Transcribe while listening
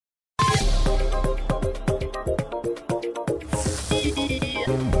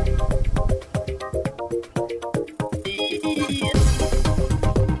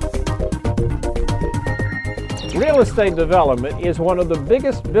estate development is one of the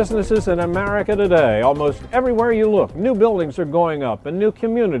biggest businesses in America today. Almost everywhere you look, new buildings are going up and new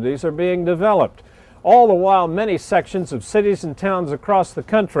communities are being developed. All the while, many sections of cities and towns across the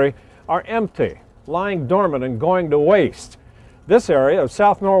country are empty, lying dormant and going to waste. This area of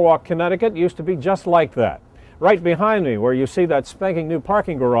South Norwalk, Connecticut used to be just like that. Right behind me, where you see that spanking new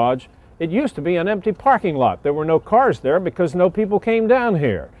parking garage, it used to be an empty parking lot. There were no cars there because no people came down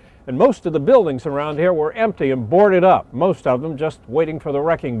here. And most of the buildings around here were empty and boarded up, most of them just waiting for the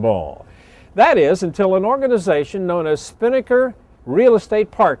wrecking ball. That is, until an organization known as Spinnaker Real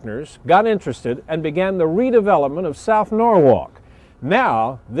Estate Partners got interested and began the redevelopment of South Norwalk.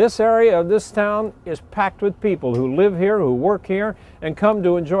 Now, this area of this town is packed with people who live here, who work here, and come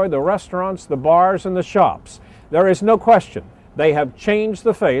to enjoy the restaurants, the bars, and the shops. There is no question they have changed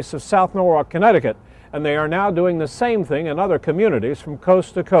the face of South Norwalk, Connecticut, and they are now doing the same thing in other communities from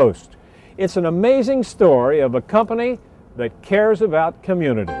coast to coast. It's an amazing story of a company that cares about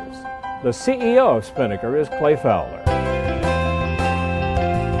communities. The CEO of Spinnaker is Clay Fowler.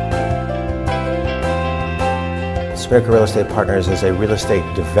 Spinnaker Real Estate Partners is a real estate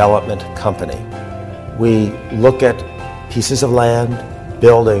development company. We look at pieces of land,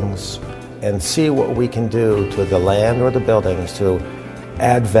 buildings, and see what we can do to the land or the buildings to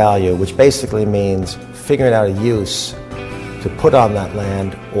add value, which basically means figuring out a use to put on that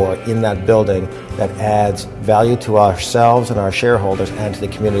land or in that building that adds value to ourselves and our shareholders and to the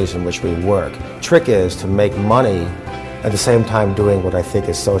communities in which we work. Trick is to make money at the same time doing what I think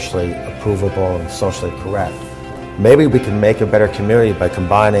is socially approvable and socially correct. Maybe we can make a better community by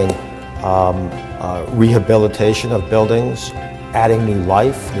combining rehabilitation of buildings, adding new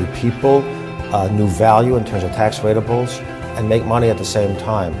life, new people, new value in terms of tax rateables, and make money at the same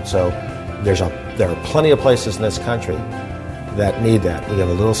time. So there are plenty of places in this country that need that. We have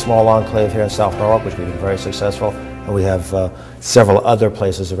a little small enclave here in South Norwalk, which we've been very successful, and we have several other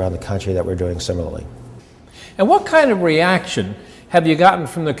places around the country that we're doing similarly. And what kind of reaction have you gotten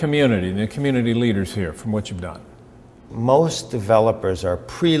from the community leaders here, from what you've done? Most developers are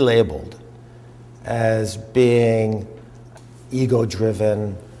pre-labeled as being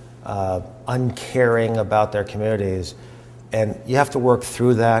ego-driven, uncaring about their communities, and you have to work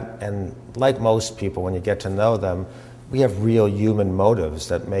through that. And like most people, when you get to know them, we have real human motives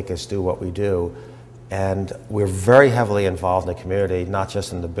that make us do what we do, and we're very heavily involved in the community, not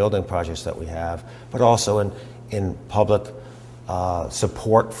just in the building projects that we have, but also in public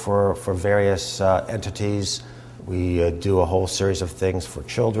support for various entities. We do a whole series of things for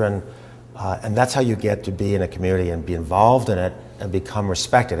children, and that's how you get to be in a community and be involved in it and become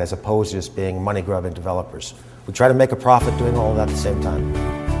respected, as opposed to just being money-grubbing developers. We try to make a profit doing all of that at the same time.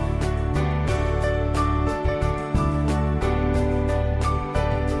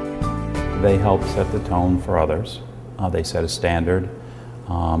 They help set the tone for others. They set a standard.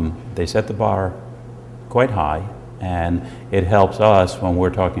 They set the bar quite high, and it helps us when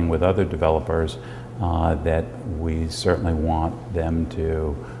we're talking with other developers that we certainly want them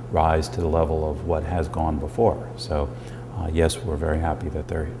to rise to the level of what has gone before. So yes, we're very happy that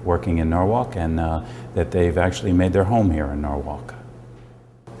they're working in Norwalk and that they've actually made their home here in Norwalk.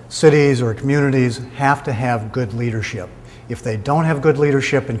 Cities or communities have to have good leadership. If they don't have good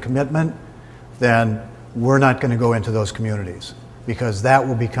leadership and commitment, then we're not going to go into those communities, because that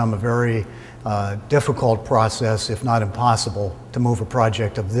will become a very difficult process, if not impossible, to move a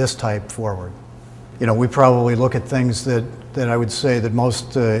project of this type forward. You know, we probably look at things that I would say that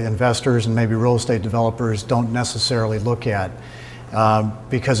most investors and maybe real estate developers don't necessarily look at,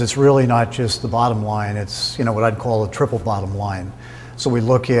 because it's really not just the bottom line. It's, you know, what I'd call a triple bottom line. So we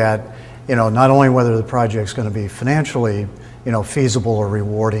look at, you know, not only whether the project's going to be financially, you know, feasible or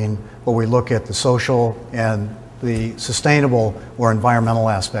rewarding, but we look at the social and the sustainable or environmental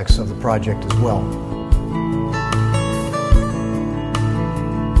aspects of the project as well.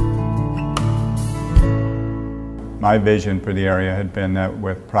 My vision for the area had been that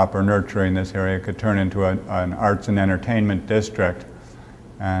with proper nurturing, this area could turn into an arts and entertainment district,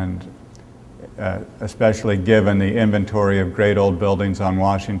 and especially given the inventory of great old buildings on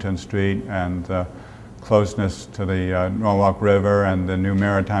Washington Street and the closeness to the Norwalk River and the new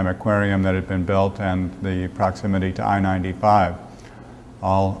maritime aquarium that had been built and the proximity to I-95,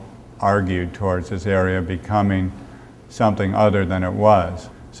 all argued towards this area becoming something other than it was.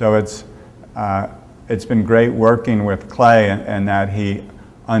 So it's been great working with Clay, and that he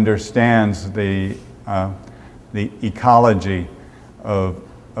understands the ecology of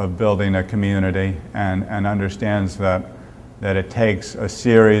building a community, and understands that it takes a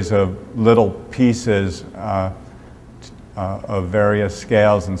series of little pieces of various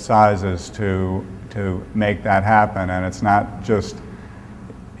scales and sizes to to make that happen. And it's not just,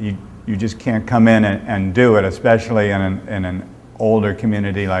 you just can't come in and do it, especially in an older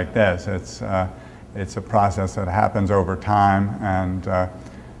community like this. It's a process that happens over time, and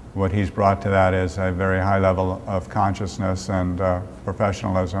what he's brought to that is a very high level of consciousness and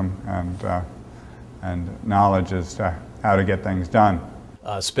professionalism and knowledge as to how to get things done.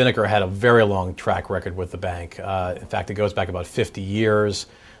 Spinnaker had a very long track record with the bank. In fact, it goes back about 50 years.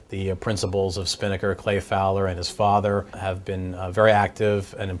 The principals of Spinnaker, Clay Fowler and his father, have been very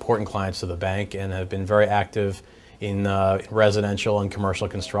active and important clients to the bank, and have been very active in residential and commercial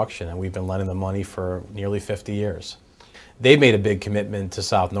construction, and we've been lending them money for nearly 50 years. They've made a big commitment to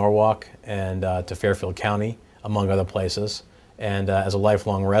South Norwalk and to Fairfield County, among other places. And as a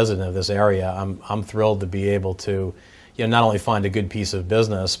lifelong resident of this area, I'm thrilled to be able to, not only find a good piece of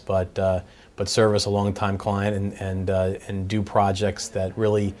business, but service a long-time client and do projects that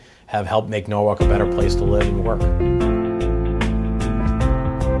really have helped make Norwalk a better place to live and work.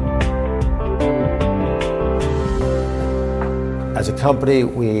 As a company,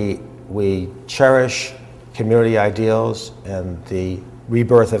 we cherish community ideals and the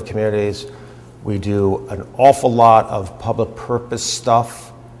rebirth of communities. We do an awful lot of public purpose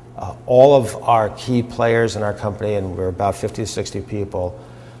stuff. All of our key players in our company, and we're about 50 to 60 people,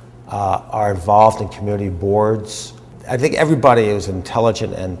 are involved in community boards. I think everybody who's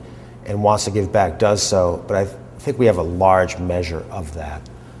intelligent and wants to give back does so, but I think we have a large measure of that.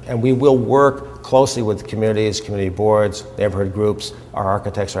 And we will work closely with communities, community boards, neighborhood groups, our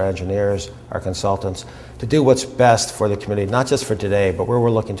architects, our engineers, our consultants, to do what's best for the community, not just for today, but where we're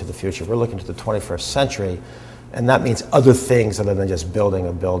looking to the future. We're looking to the 21st century, and that means other things other than just building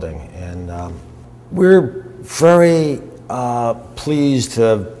a building. And we're very pleased to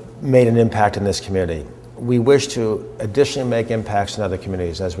have made an impact in this community. We wish to additionally make impacts in other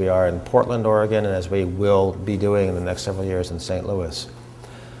communities, as we are in Portland, Oregon, and as we will be doing in the next several years in St. Louis.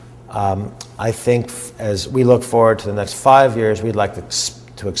 I think as we look forward to the next 5 years, we'd like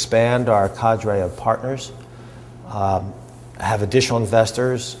to expand our cadre of partners, have additional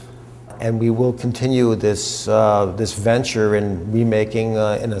investors, and we will continue this venture in remaking,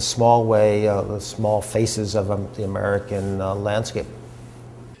 in a small way, the small faces of the American landscape.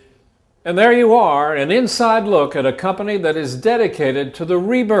 And there you are, an inside look at a company that is dedicated to the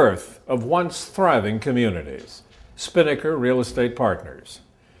rebirth of once thriving communities, Spinnaker Real Estate Partners.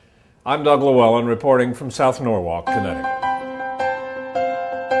 I'm Doug Llewellyn reporting from South Norwalk, Connecticut.